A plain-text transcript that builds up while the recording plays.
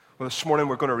Well, this morning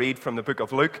we're going to read from the book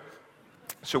of Luke.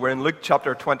 So we're in Luke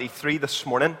chapter 23 this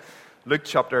morning. Luke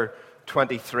chapter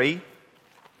 23.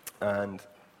 And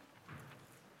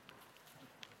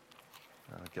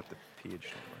I'll get the page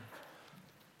somewhere.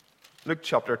 Luke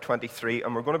chapter 23,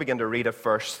 and we're going to begin to read at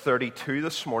verse 32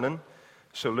 this morning.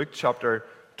 So Luke chapter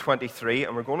 23,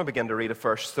 and we're going to begin to read at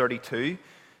verse 32.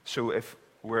 So if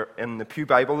we're in the Pew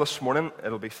Bible this morning,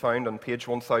 it'll be found on page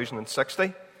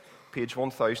 1060. Page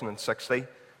 1060.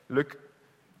 Luke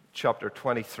chapter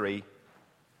 23,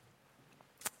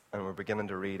 and we're beginning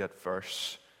to read at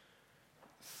verse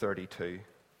 32.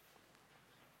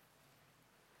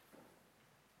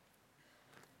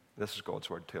 This is God's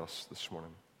word to us this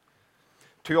morning.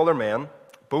 Two other men,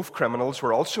 both criminals,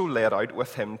 were also led out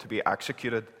with him to be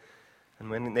executed. And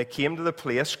when they came to the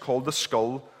place called the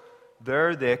Skull,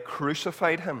 there they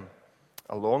crucified him,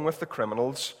 along with the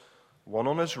criminals, one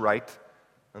on his right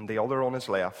and the other on his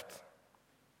left.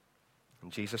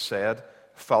 And Jesus said,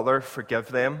 "Father, forgive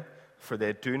them, for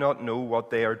they do not know what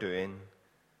they are doing."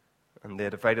 And they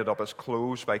divided up his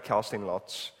clothes by casting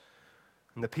lots.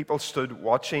 And the people stood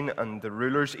watching, and the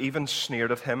rulers even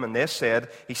sneered at him. And they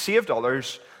said, "He saved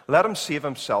others, let him save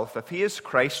himself, if he is the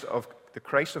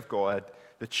Christ of God,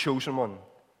 the chosen one."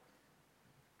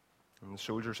 And the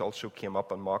soldiers also came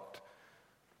up and mocked.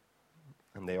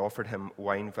 And they offered him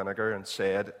wine vinegar and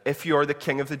said, "If you are the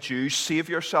King of the Jews, save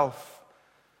yourself."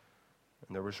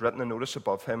 And there was written a notice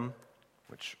above him,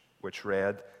 which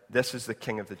read, "This is the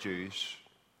King of the Jews."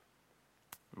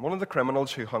 And one of the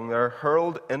criminals who hung there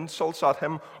hurled insults at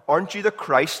him. "Aren't you the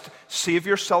Christ? Save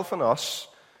yourself and us."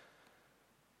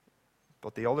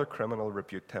 But the other criminal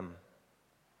rebuked him.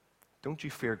 "Don't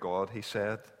you fear God," he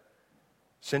said.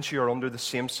 "Since you are under the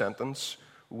same sentence,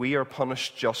 we are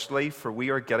punished justly, for we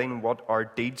are getting what our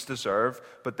deeds deserve,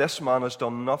 but this man has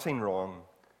done nothing wrong."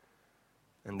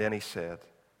 And then he said,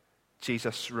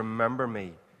 "Jesus, remember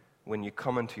me when you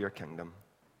come into your kingdom."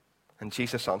 And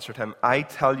Jesus answered him, "I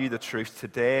tell you the truth,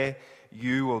 today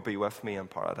you will be with me in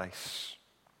paradise."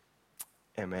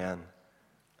 Amen.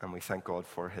 And we thank God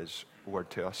for his word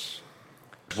to us.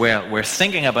 Well, we're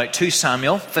thinking about 2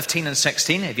 Samuel 15 and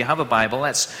 16. If you have a Bible,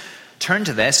 let's turn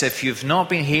to this. If you've not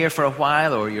been here for a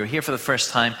while or you're here for the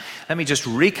first time, let me just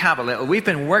recap a little. We've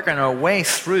been working our way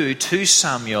through 2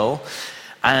 Samuel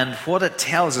and what it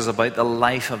tells us about the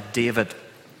life of David.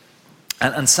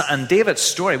 And David's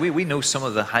story, we know some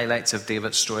of the highlights of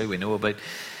David's story. We know about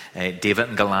David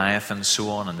and Goliath and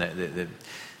so on, and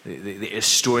the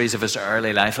stories of his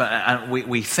early life. And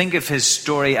we think of his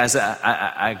story as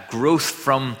a growth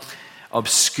from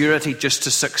obscurity just to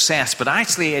success. But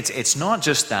actually, it's not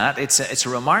just that. It's a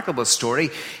remarkable story.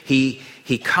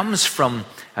 He comes from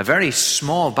a very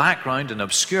small background, an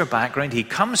obscure background. He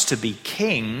comes to be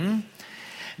king.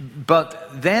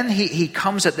 But then he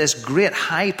comes at this great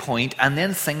high point, and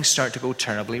then things start to go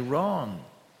terribly wrong.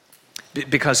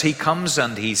 Because he comes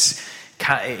and he's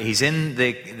in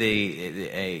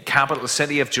the capital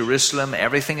city of Jerusalem.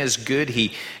 Everything is good.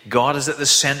 God is at the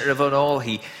center of it all.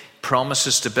 He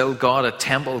promises to build God a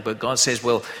temple, but God says,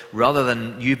 well, rather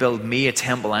than you build me a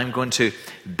temple, I'm going to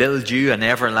build you an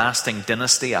everlasting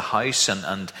dynasty, a house.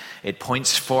 And it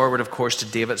points forward, of course, to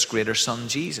David's greater son,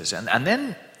 Jesus. And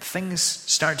then things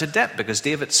start to dip because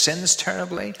David sins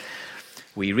terribly.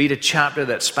 We read a chapter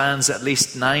that spans at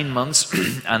least 9 months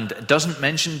and doesn't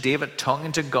mention David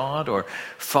talking to God or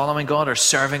following God or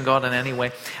serving God in any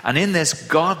way. And in this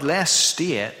godless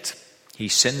state, he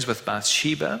sins with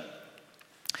Bathsheba.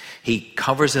 He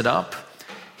covers it up.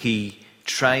 He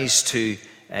tries to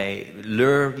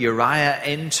lure Uriah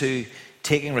into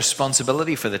taking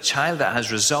responsibility for the child that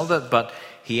has resulted, but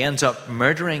he ends up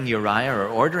murdering Uriah or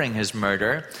ordering his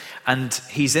murder, and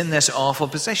he's in this awful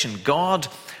position. God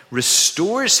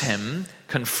restores him,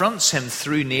 confronts him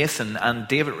through Nathan, and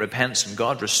David repents and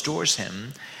God restores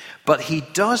him, but he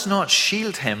does not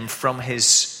shield him from his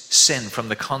sin, from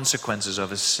the consequences of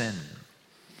his sin.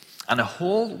 And a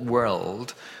whole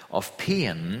world of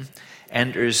pain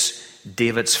enters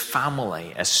David's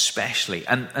family especially.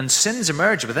 And sins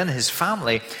emerge within his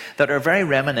family that are very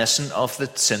reminiscent of the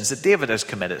sins that David has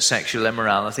committed, sexual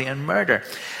immorality and murder.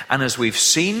 And as we've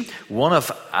seen, one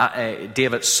of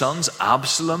David's sons,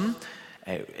 Absalom,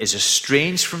 is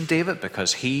estranged from David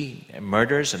because he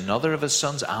murders another of his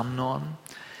sons, Amnon.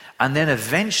 And then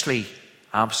eventually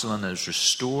Absalom is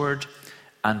restored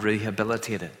and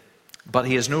rehabilitated. But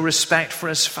he has no respect for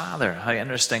his father. How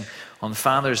interesting on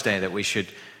Father's Day that we should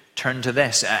turn to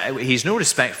this. He's no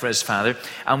respect for his father,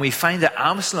 and we find that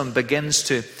Absalom begins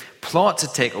to plot to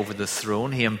take over the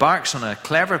throne. He embarks on a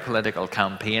clever political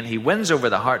campaign. He wins over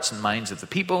the hearts and minds of the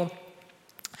people.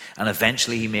 And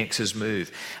eventually he makes his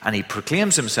move. And he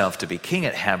proclaims himself to be king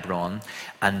at Hebron.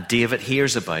 And David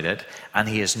hears about it. And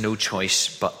he has no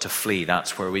choice but to flee.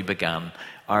 That's where we began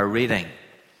our reading.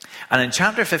 And in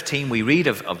chapter 15, we read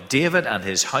of David and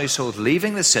his household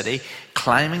leaving the city,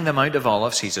 climbing the Mount of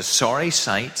Olives. He's a sorry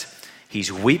sight.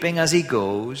 He's weeping as he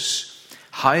goes.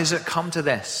 How has it come to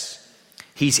this?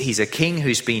 He's a king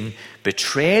who's been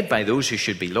betrayed by those who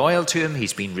should be loyal to him.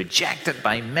 He's been rejected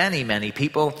by many, many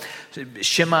people.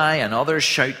 Shimei and others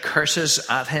shout curses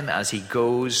at him as he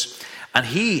goes. And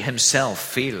he himself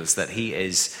feels that he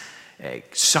is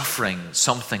suffering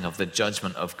something of the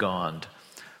judgment of God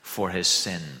for his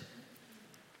sin.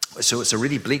 So it's a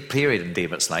really bleak period in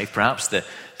David's life, perhaps the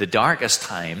darkest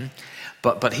time.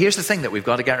 But here's the thing that we've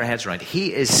got to get our heads around.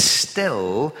 He is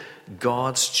still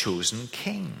God's chosen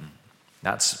king.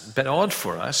 That's a bit odd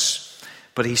for us,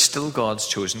 but he's still God's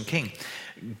chosen king.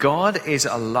 God is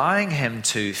allowing him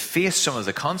to face some of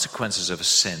the consequences of his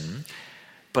sin,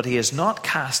 but he has not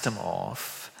cast him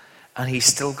off, and he's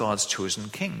still God's chosen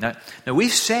king. Now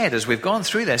we've said, as we've gone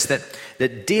through this,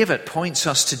 that David points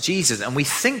us to Jesus, and we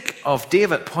think of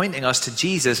David pointing us to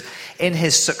Jesus in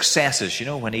his successes. You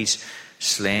know, when he's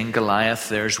slaying Goliath,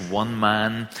 there's one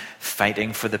man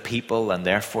fighting for the people, and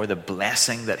therefore the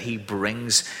blessing that he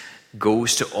brings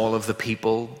goes to all of the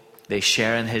people. They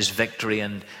share in his victory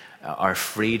and are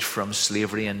freed from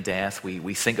slavery and death.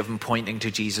 We think of him pointing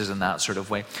to Jesus in that sort of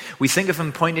way. We think of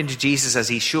him pointing to Jesus as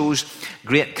he shows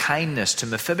great kindness to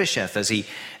Mephibosheth, as he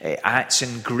acts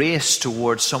in grace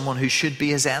towards someone who should be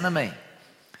his enemy.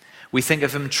 We think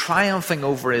of him triumphing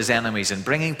over his enemies and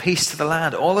bringing peace to the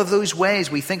land. All of those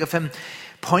ways we think of him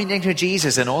pointing to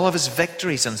Jesus in all of his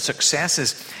victories and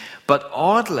successes. But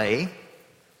oddly,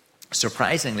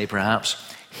 surprisingly perhaps,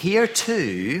 here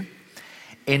too,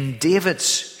 in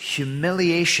David's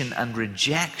humiliation and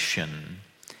rejection,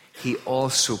 he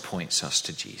also points us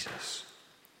to Jesus.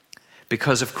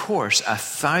 Because of course,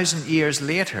 1,000 years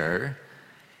later,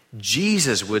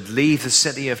 Jesus would leave the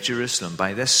city of Jerusalem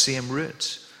by this same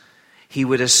route. He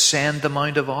would ascend the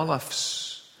Mount of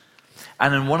Olives.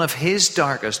 And in one of his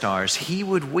darkest hours, he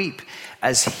would weep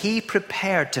as he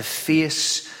prepared to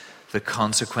face the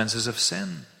consequences of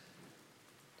sin.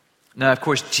 Now, of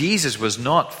course, Jesus was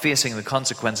not facing the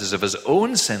consequences of his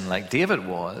own sin like David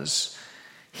was.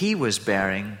 He was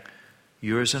bearing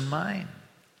yours and mine.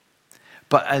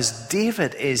 But as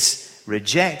David is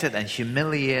rejected and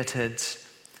humiliated,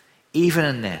 even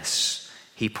in this,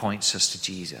 he points us to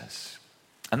Jesus.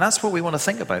 And that's what we want to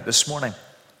think about this morning.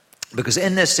 Because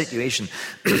in this situation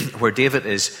where David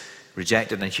is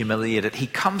rejected and humiliated, he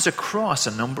comes across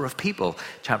a number of people.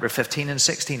 Chapter 15 and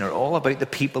 16 are all about the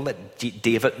people that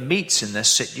David meets in this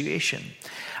situation.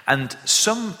 And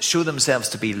some show themselves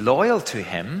to be loyal to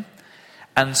him,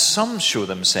 and some show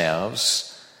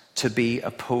themselves to be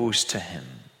opposed to him.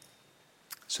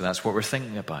 So that's what we're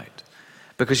thinking about.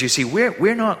 Because you see,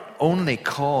 we're not only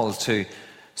called to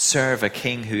serve a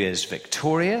king who is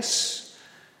victorious,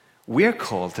 we're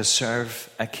called to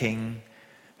serve a king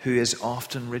who is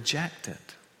often rejected.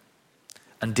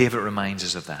 And David reminds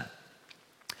us of that.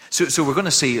 So we're going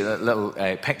to see a little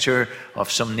picture of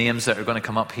some names that are going to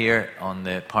come up here on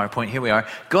the PowerPoint. Here we are.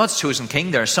 God's chosen king.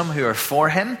 There are some who are for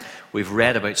him. We've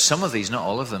read about some of these, not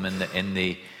all of them, in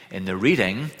the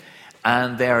reading.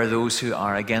 And there are those who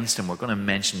are against him. We're going to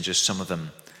mention just some of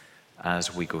them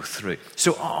as we go through.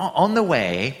 So on the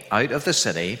way out of the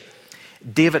city,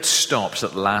 David stops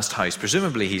at the last house.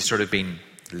 Presumably he's sort of been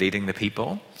leading the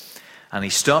people. And he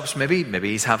stops, maybe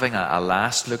he's having a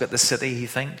last look at the city, he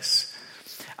thinks.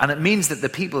 And it means that the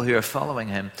people who are following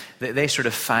him, they sort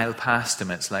of file past him.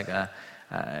 It's like a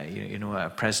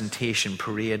presentation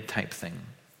parade type thing.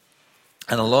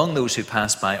 And along those who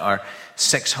pass by are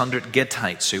 600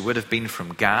 Gittites who would have been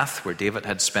from Gath, where David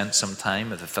had spent some time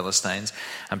with the Philistines.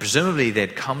 And presumably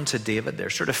they'd come to David. They're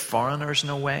sort of foreigners in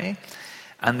a way.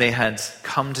 And they had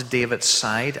come to David's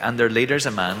side, and their leader's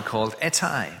a man called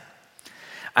Ittai.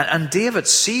 And David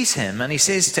sees him, and he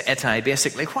says to Ittai,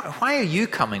 basically, why are you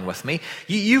coming with me?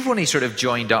 You've only sort of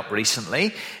joined up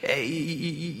recently.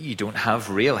 You don't have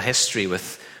real history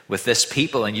with this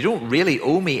people, and you don't really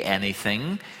owe me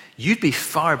anything. You'd be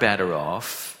far better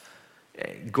off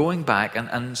going back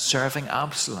and serving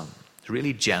Absalom. It's a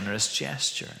really generous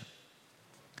gesture.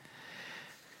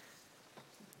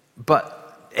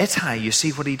 But Ittai, you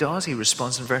see what he does? He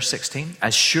responds in verse 16.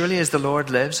 As surely as the Lord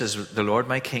lives, as the Lord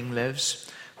my king lives,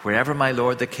 wherever my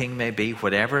Lord the king may be,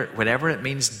 whatever it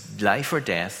means, life or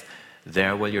death,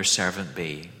 there will your servant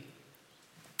be.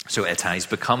 So Ittai's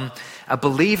become a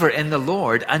believer in the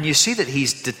Lord, and you see that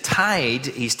he's tied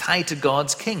to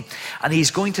God's king, and he's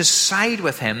going to side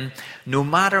with him no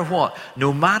matter what.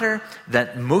 No matter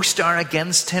that most are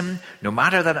against him, no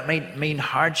matter that it might mean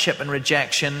hardship and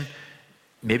rejection,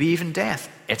 maybe even death.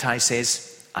 Ittai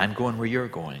says, I'm going where you're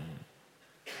going.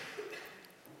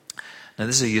 Now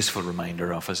this is a useful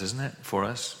reminder of us, isn't it, for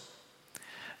us?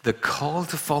 The call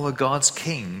to follow God's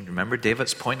king, remember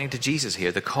David's pointing to Jesus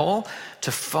here, the call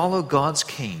to follow God's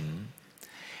king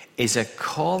is a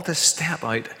call to step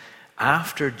out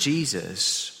after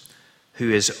Jesus, who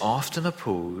is often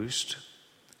opposed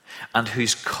and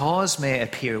whose cause may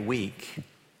appear weak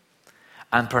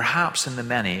and perhaps in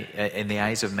the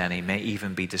eyes of many may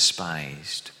even be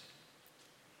despised.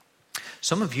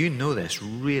 Some of you know this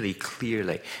really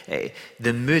clearly.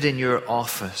 The mood in your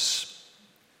office,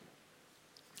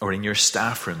 or in your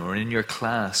staff room, or in your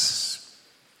class,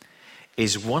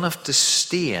 is one of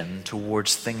disdain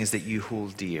towards things that you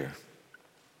hold dear.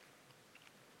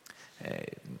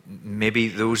 Maybe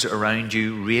those around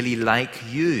you really like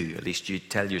you, at least you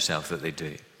tell yourself that they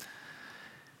do.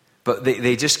 But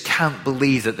they just can't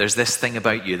believe that there's this thing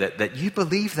about you, that you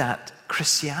believe that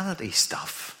Christianity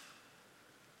stuff.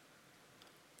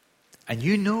 And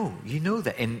you know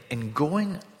that in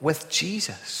going with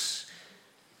Jesus,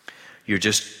 you're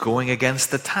just going against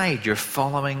the tide. You're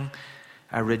following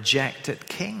a rejected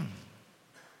king.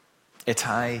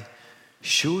 Ittai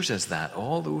shows us that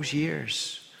all those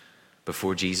years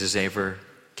before Jesus ever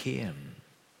came.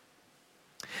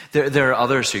 There are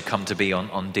others who come to be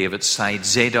on David's side.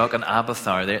 Zadok and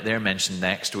Abiathar, they're mentioned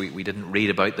next. We didn't read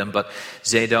about them, but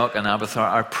Zadok and Abiathar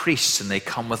are priests, and they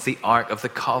come with the Ark of the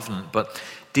Covenant. But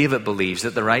David believes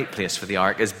that the right place for the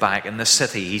Ark is back in the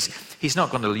city. He's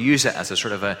not going to use it as a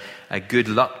sort of a good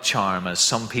luck charm, as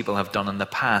some people have done in the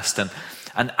past.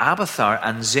 And Abiathar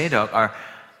and Zadok,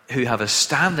 who have a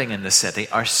standing in the city,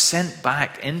 are sent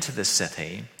back into the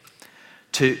city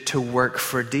to work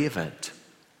for David.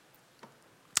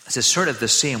 It's sort of the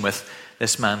same with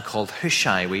this man called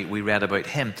Hushai. We read about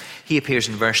him. He appears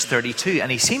in verse 32,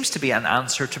 and he seems to be an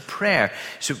answer to prayer.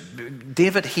 So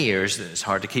David hears, it's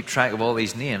hard to keep track of all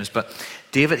these names, but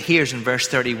David hears in verse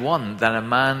 31 that a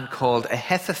man called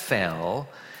Ahithophel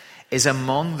is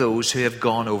among those who have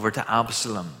gone over to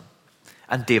Absalom.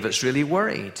 And David's really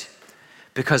worried,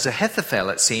 because Ahithophel,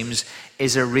 it seems,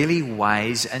 is a really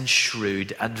wise and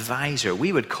shrewd advisor.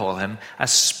 We would call him a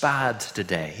SPAD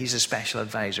today. He's a special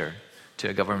advisor to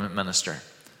a government minister.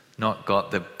 Not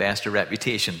got the best of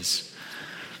reputations.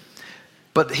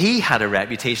 But he had a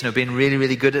reputation of being really,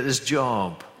 really good at his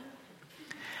job.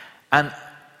 And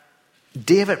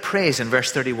David prays in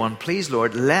verse 31, please,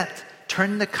 Lord,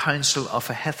 turn the counsel of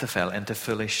Ahithophel into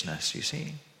foolishness, you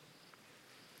see.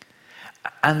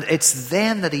 And it's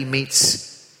then that he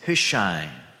meets Hushai.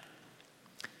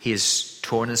 He has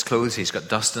torn his clothes, he's got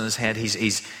dust on his head,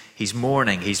 he's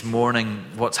mourning. He's mourning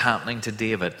what's happening to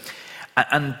David.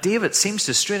 And David seems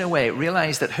to straight away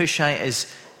realize that Hushai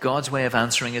is God's way of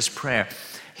answering his prayer.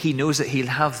 He knows that he'll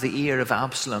have the ear of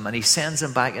Absalom, and he sends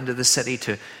him back into the city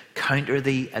to counter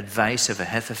the advice of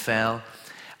Ahithophel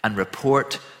and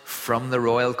report from the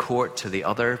royal court to the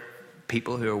other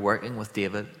people who are working with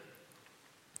David.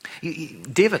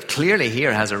 David clearly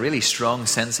here has a really strong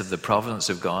sense of the providence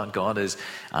of God. God is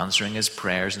answering his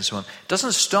prayers and so on. It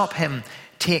doesn't stop him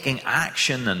taking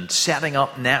action and setting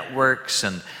up networks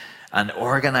and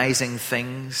organizing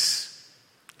things.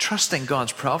 Trusting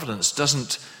God's providence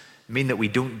doesn't mean that we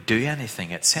don't do anything.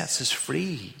 It sets us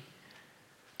free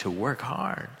to work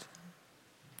hard.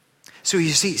 So you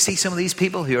see some of these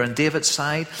people who are on David's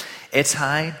side.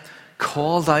 Ittai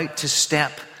called out to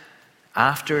step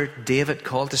after David,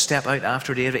 called to step out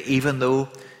after David, even though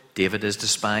David is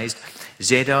despised.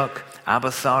 Zadok,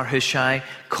 Abiathar, Hushai,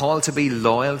 called to be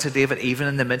loyal to David even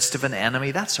in the midst of an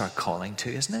enemy. That's our calling too,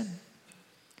 isn't it?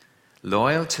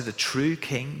 Loyal to the true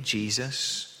King,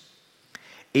 Jesus,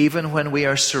 even when we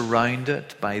are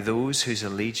surrounded by those whose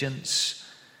allegiance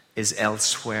is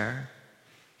elsewhere.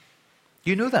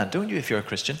 You know that, don't you, if you're a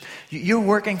Christian? You're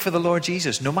working for the Lord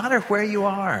Jesus, no matter where you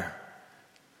are.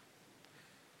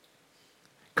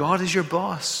 God is your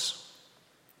boss.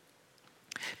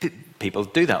 People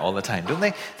do that all the time, don't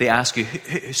they? They ask you,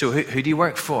 who do you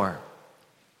work for?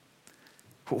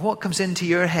 What comes into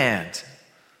your head?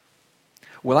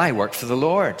 Well, I work for the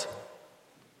Lord.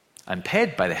 I'm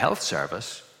paid by the health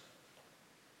service,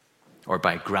 or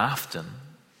by Grafton,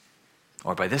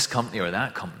 or by this company or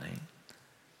that company.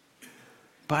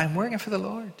 But I'm working for the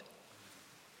Lord.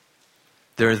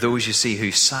 There are those, you see,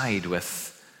 who side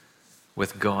with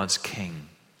God's King.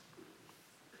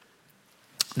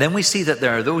 Then we see that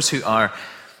there are those who are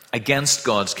against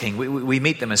God's king. We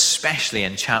meet them especially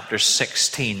in chapter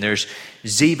 16. There's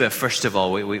Ziba, first of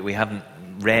all. We haven't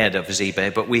read of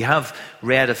Ziba, but we have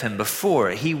read of him before.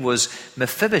 He was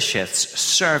Mephibosheth's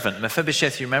servant.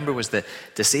 Mephibosheth, you remember, was the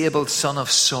disabled son of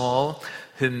Saul,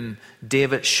 whom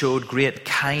David showed great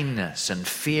kindness and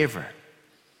favor.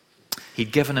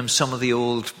 He'd given him some of the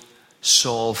old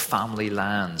Saul family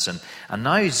lands. And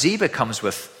now Ziba comes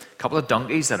with a couple of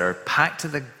donkeys that are packed to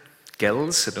the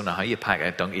gills. I don't know how you pack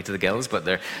a donkey to the gills, but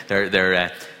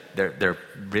they're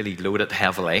really loaded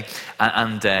heavily.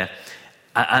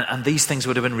 And these things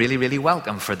would have been really, really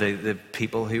welcome for the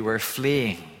people who were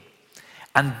fleeing.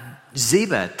 And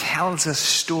Ziba tells a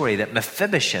story that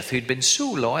Mephibosheth, who'd been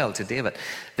so loyal to David,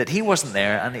 that he wasn't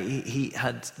there and he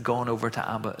had gone over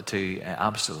to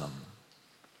Absalom.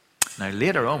 Now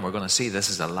later on we're going to see this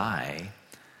is a lie.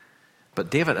 But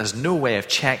David has no way of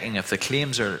checking if the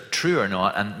claims are true or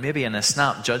not, and maybe in a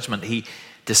snap judgment he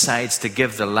decides to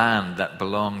give the land that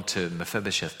belonged to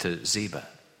Mephibosheth to Ziba.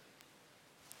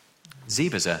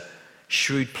 Ziba's a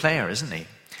shrewd player, isn't he?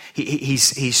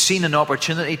 He's seen an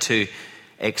opportunity to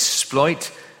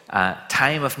exploit a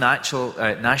time of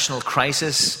national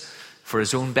crisis for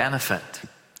his own benefit.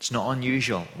 It's not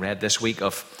unusual. Read this week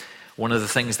of one of the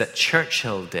things that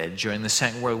Churchill did during the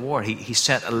Second World War. He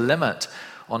set a limit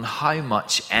on how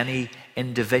much any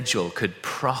individual could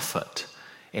profit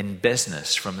in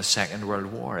business from the Second World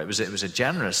War. It was a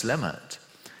generous limit.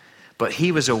 But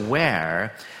he was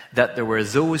aware that there were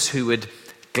those who would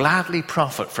gladly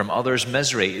profit from others'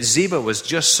 misery. Ziba was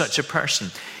just such a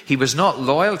person. He was not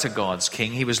loyal to God's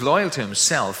king. He was loyal to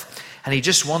himself, and he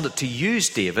just wanted to use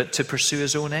David to pursue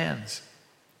his own ends.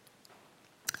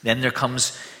 Then there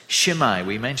comes Shimei.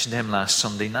 We mentioned him last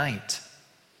Sunday night.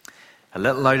 A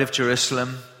little out of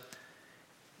Jerusalem,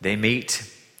 they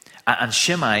meet, and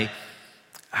Shimei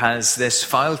has this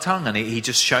foul tongue, and he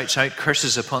just shouts out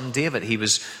curses upon David. He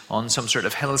was on some sort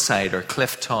of hillside or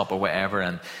cliff top or whatever,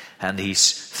 and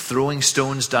he's throwing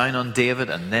stones down on David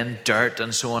and then dirt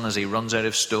and so on as he runs out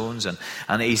of stones,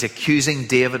 and he's accusing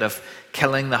David of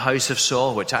killing the house of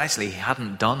Saul, which actually he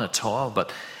hadn't done at all.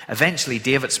 But eventually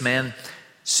David's men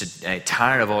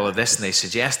tire of all of this, and they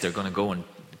suggest they're going to go and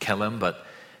kill him. But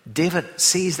David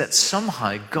sees that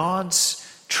somehow God's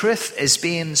truth is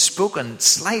being spoken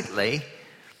slightly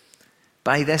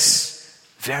by this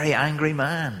very angry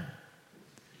man.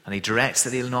 And he directs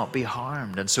that he'll not be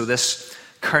harmed. And so this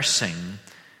cursing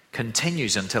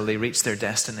continues until they reach their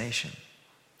destination.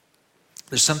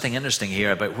 There's something interesting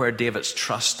here about where David's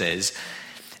trust is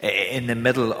in the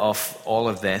middle of all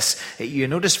of this. You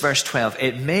notice verse 12.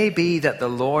 It may be that the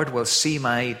Lord will see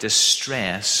my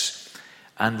distress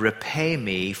and repay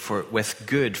me with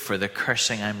good for the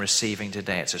cursing I'm receiving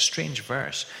today. It's a strange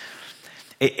verse.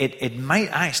 It might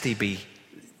actually be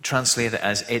translated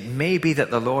as, it may be that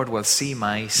the Lord will see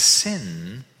my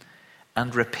sin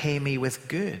and repay me with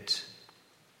good.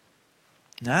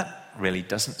 That really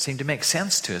doesn't seem to make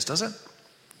sense to us, does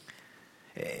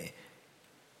it?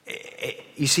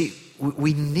 You see,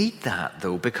 we need that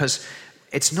though, because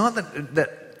it's not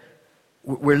that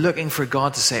we're looking for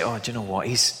God to say, oh, do you know what?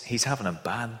 He's having a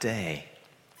bad day.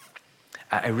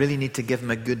 I really need to give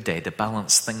him a good day to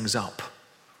balance things up.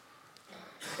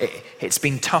 It's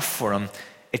been tough for him.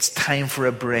 It's time for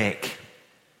a break.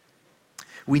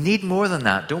 We need more than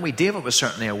that, don't we? David was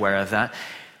certainly aware of that.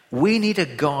 We need a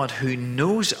God who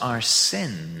knows our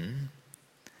sin,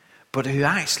 but who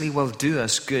actually will do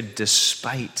us good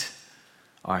despite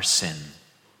our sin.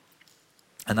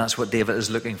 And that's what David is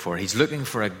looking for. He's looking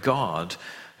for a God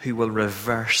who will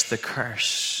reverse the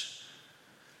curse.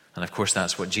 And of course,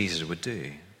 that's what Jesus would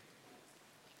do.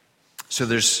 So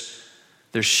there's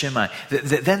Shimei.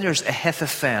 Then there's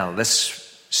Ahithophel, this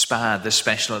Spad, this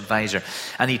special advisor.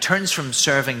 And he turns from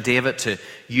serving David to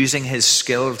using his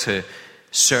skill to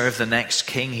serve the next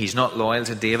king. He's not loyal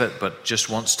to David, but just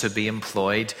wants to be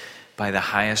employed by the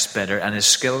highest bidder. And his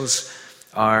skills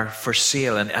are for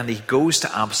sale. And he goes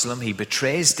to Absalom. He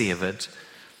betrays David.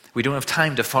 We don't have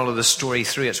time to follow the story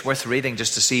through. It's worth reading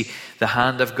just to see the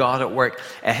hand of God at work.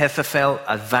 Ahithophel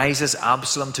advises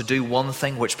Absalom to do one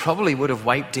thing which probably would have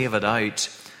wiped David out.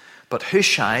 But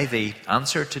Hushai, the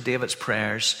answer to David's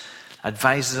prayers,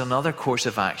 advises another course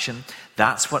of action.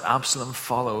 That's what Absalom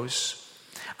follows.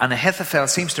 And Ahithophel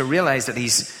seems to realize that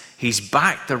he's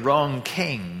backed the wrong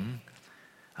king,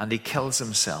 and he kills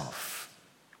himself.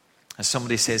 As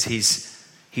somebody says,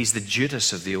 he's the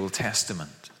Judas of the Old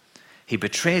Testament. He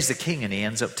betrays the king and he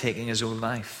ends up taking his own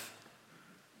life.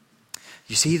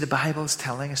 You see, the Bible's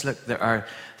telling us, look, there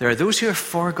are those who are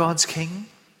for God's king,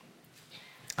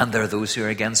 and there are those who are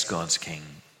against God's king.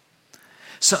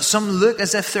 So, some look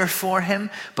as if they're for him,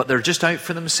 but they're just out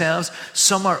for themselves.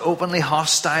 Some are openly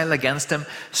hostile against him.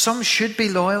 Some should be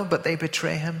loyal, but they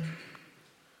betray him.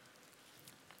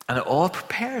 And it all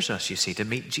prepares us, you see, to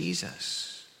meet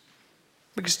Jesus.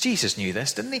 Because Jesus knew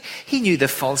this, didn't he? He knew the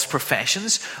false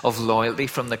professions of loyalty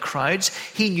from the crowds.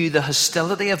 He knew the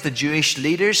hostility of the Jewish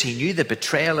leaders. He knew the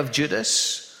betrayal of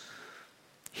Judas.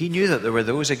 He knew that there were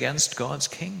those against God's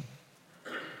king.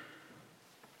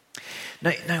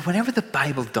 Now, whenever the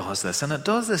Bible does this, and it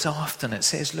does this often, it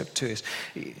says, look to us,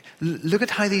 look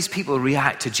at how these people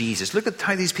react to Jesus. Look at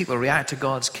how these people react to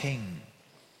God's king.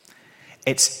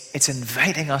 It's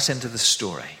inviting us into the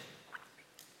story.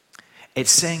 It's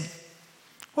saying,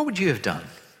 what would you have done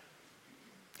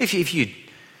if you'd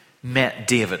met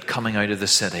David coming out of the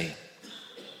city?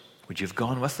 Would you have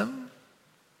gone with him?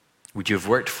 Would you have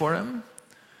worked for him?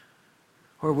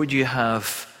 Or would you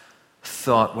have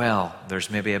thought, well, there's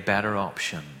maybe a better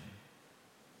option?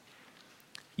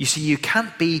 You see, you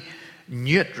can't be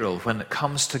neutral when it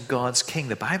comes to God's king.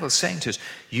 The Bible's saying to us,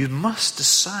 you must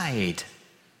decide.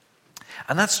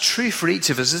 And that's true for each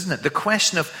of us, isn't it? The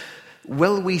question of,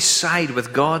 will we side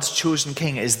with God's chosen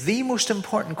king is the most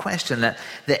important question that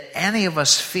any of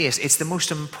us face. It's the most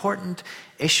important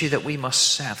issue that we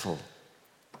must settle.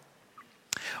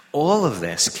 All of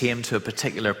this came to a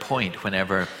particular point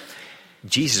whenever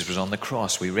Jesus was on the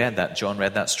cross. We read that. John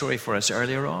read that story for us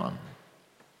earlier on.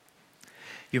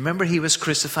 You remember he was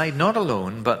crucified not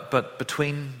alone, but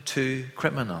between two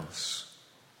criminals.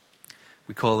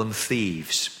 We call them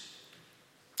thieves.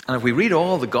 And if we read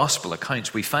all the gospel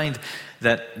accounts, we find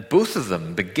that both of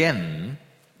them begin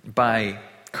by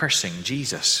cursing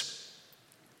Jesus.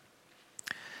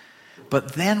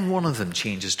 But then one of them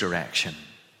changes direction.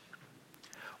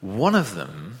 One of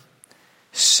them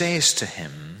says to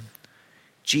him,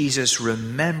 Jesus,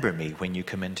 remember me when you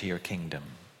come into your kingdom.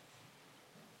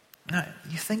 Now,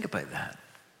 you think about that.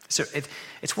 So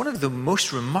it's one of the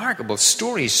most remarkable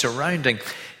stories surrounding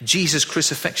Jesus'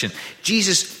 crucifixion.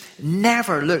 Jesus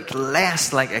never looked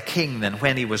less like a king than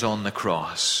when he was on the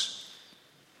cross.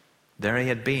 There he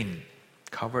had been,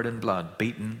 covered in blood,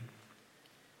 beaten,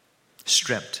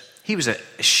 stripped. He was a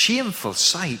shameful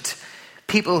sight.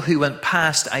 People who went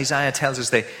past, Isaiah tells us,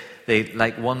 they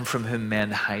like one from whom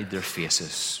men hide their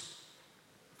faces.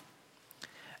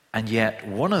 And yet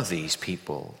one of these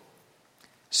people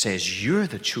says, you're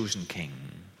the chosen king.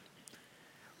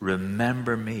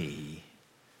 Remember me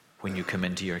when you come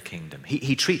into your kingdom.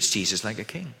 He treats Jesus like a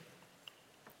king.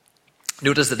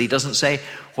 Notice that he doesn't say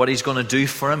what he's going to do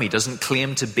for him. He doesn't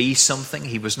claim to be something.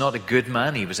 He was not a good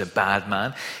man. He was a bad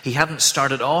man. He hadn't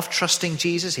started off trusting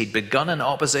Jesus. He'd begun in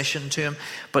opposition to him,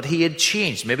 but he had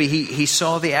changed. Maybe he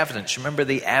saw the evidence. Remember,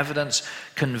 the evidence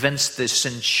convinced the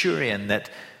centurion that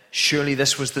surely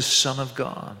this was the Son of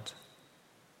God.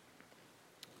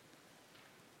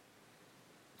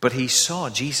 But he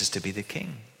saw Jesus to be the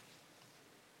king.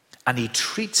 And he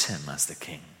treats him as the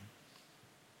king.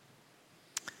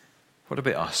 What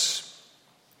about us?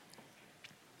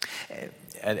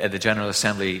 At the General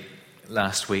Assembly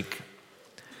last week,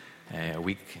 a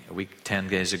week 10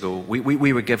 days ago, we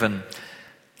were given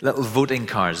little voting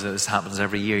cards. This happens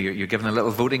every year. You're given a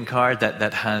little voting card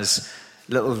that has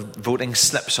little voting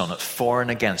slips on it, for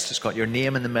and against. It's got your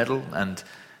name in the middle and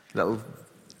little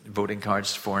voting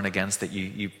cards for and against that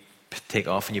you take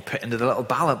off and you put into the little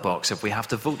ballot box if we have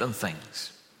to vote on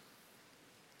things.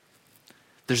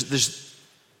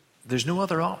 There's no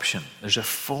other option. There's a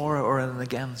for or an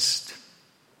against.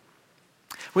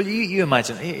 Well, you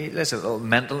imagine, there's a little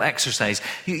mental exercise.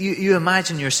 You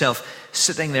imagine yourself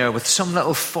sitting there with some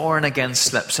little for and against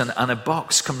slips and a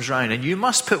box comes round and you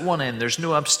must put one in. There's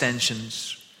no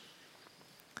abstentions.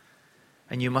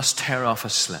 And you must tear off a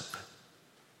slip.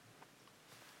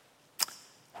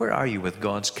 Where are you with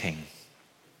God's king?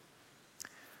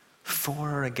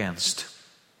 For or against?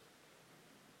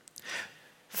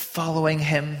 Following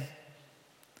him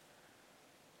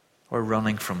or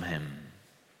running from him?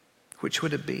 Which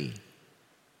would it be?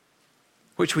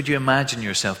 Which would you imagine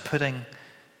yourself putting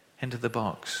into the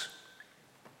box?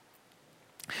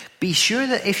 Be sure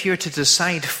that if you're to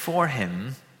decide for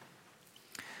him,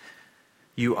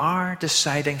 you are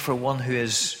deciding for one who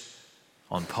is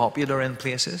unpopular in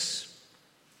places.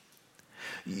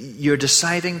 You're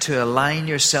deciding to align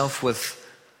yourself with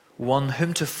one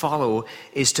whom to follow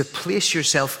is to place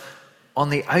yourself on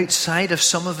the outside of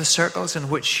some of the circles in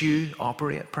which you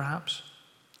operate, perhaps.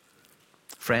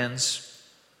 Friends,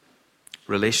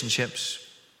 relationships.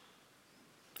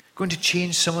 Going to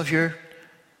change some of your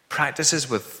practices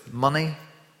with money,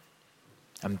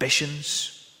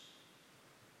 ambitions.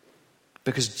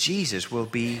 Because Jesus will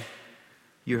be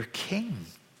your king.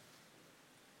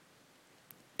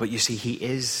 But you see, he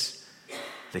is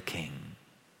the king.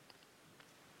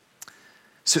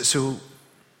 So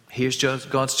here's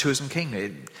God's chosen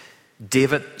king.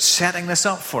 David setting this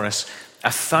up for us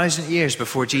 1,000 years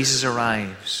before Jesus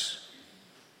arrives.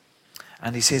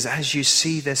 And he says, as you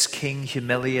see this king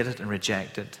humiliated and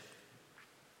rejected,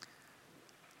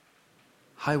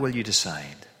 how will you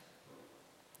decide?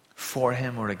 For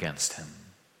him or against him?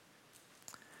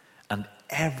 And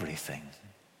everything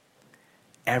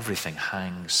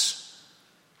hangs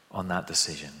on that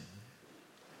decision.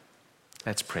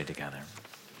 Let's pray together.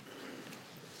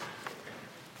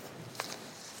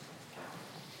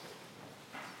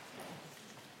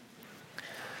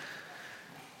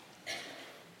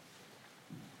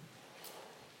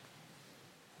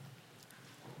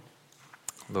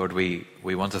 Lord, we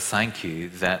want to thank you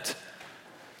that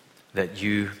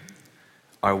you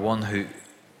are one who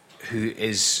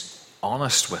is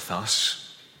honest with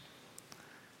us,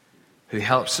 who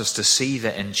helps us to see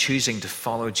that in choosing to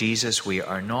follow Jesus, we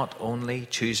are not only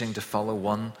choosing to follow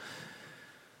one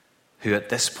who at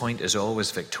this point is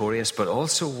always victorious, but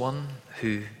also one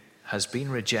who has been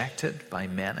rejected by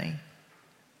many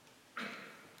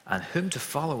and whom to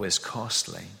follow is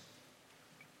costly.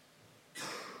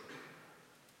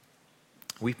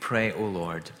 We pray, O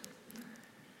Lord,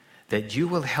 that you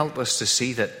will help us to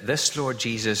see that this Lord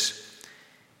Jesus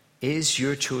is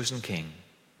your chosen King.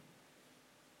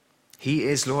 He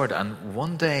is Lord, and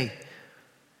one day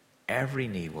every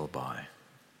knee will bow.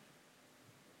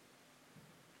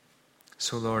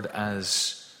 So, Lord,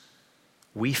 as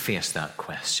we face that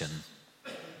question,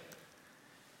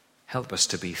 help us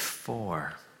to be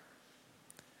for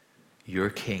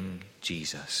your King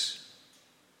Jesus.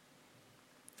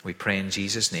 We pray in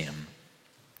Jesus' name.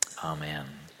 Amen.